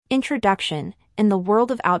Introduction. In the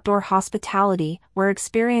world of outdoor hospitality, where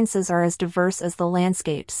experiences are as diverse as the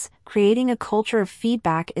landscapes, creating a culture of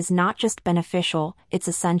feedback is not just beneficial, it's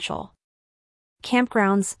essential.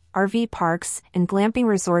 Campgrounds, RV parks, and glamping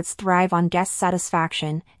resorts thrive on guest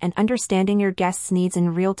satisfaction, and understanding your guests' needs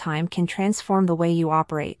in real time can transform the way you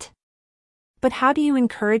operate. But how do you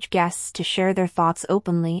encourage guests to share their thoughts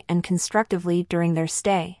openly and constructively during their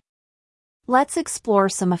stay? Let's explore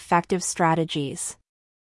some effective strategies.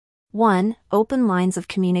 1. Open lines of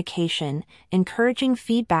communication. Encouraging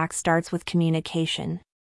feedback starts with communication.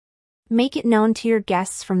 Make it known to your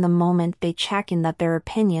guests from the moment they check in that their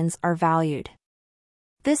opinions are valued.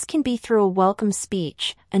 This can be through a welcome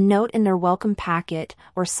speech, a note in their welcome packet,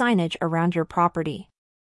 or signage around your property.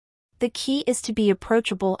 The key is to be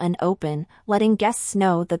approachable and open, letting guests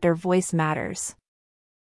know that their voice matters.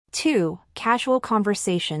 2. Casual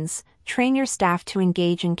conversations. Train your staff to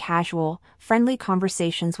engage in casual, friendly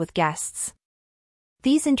conversations with guests.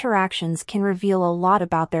 These interactions can reveal a lot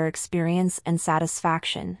about their experience and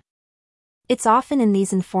satisfaction. It's often in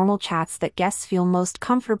these informal chats that guests feel most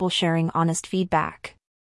comfortable sharing honest feedback.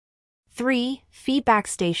 3. Feedback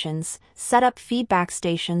stations. Set up feedback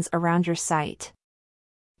stations around your site.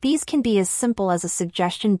 These can be as simple as a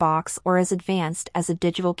suggestion box or as advanced as a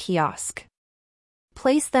digital kiosk.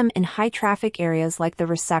 Place them in high-traffic areas like the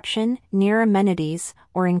reception, near amenities,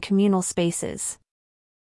 or in communal spaces.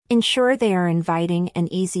 Ensure they are inviting and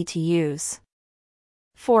easy to use.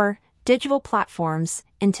 4. Digital platforms.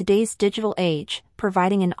 In today's digital age,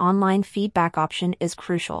 providing an online feedback option is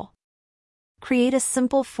crucial. Create a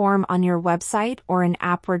simple form on your website or an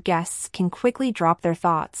app where guests can quickly drop their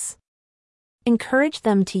thoughts. Encourage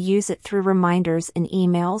them to use it through reminders in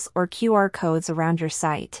emails or QR codes around your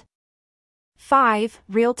site. 5.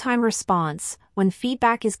 Real-time response. When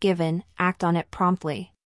feedback is given, act on it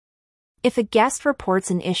promptly. If a guest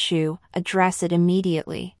reports an issue, address it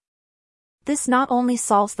immediately. This not only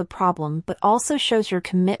solves the problem but also shows your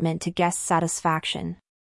commitment to guest satisfaction.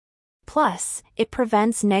 Plus, it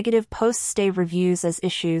prevents negative post-stay reviews as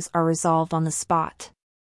issues are resolved on the spot.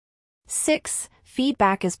 6.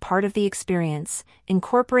 Feedback is part of the experience.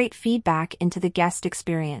 Incorporate feedback into the guest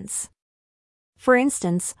experience. For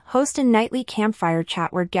instance, host a nightly campfire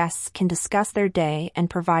chat where guests can discuss their day and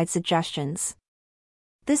provide suggestions.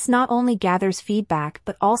 This not only gathers feedback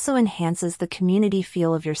but also enhances the community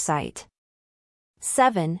feel of your site.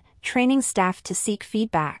 7. Training staff to seek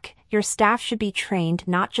feedback. Your staff should be trained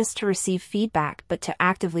not just to receive feedback but to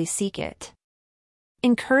actively seek it.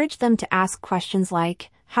 Encourage them to ask questions like,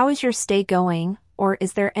 "How is your stay going?" or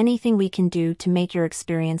 "Is there anything we can do to make your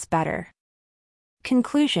experience better?"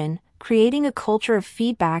 Conclusion. Creating a culture of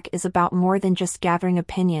feedback is about more than just gathering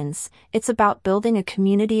opinions, it's about building a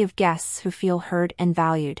community of guests who feel heard and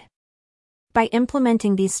valued. By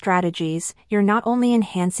implementing these strategies, you're not only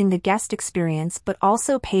enhancing the guest experience but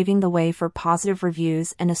also paving the way for positive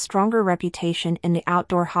reviews and a stronger reputation in the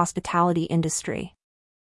outdoor hospitality industry.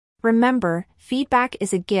 Remember, feedback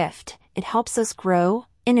is a gift. It helps us grow,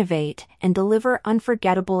 innovate, and deliver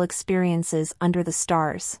unforgettable experiences under the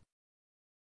stars.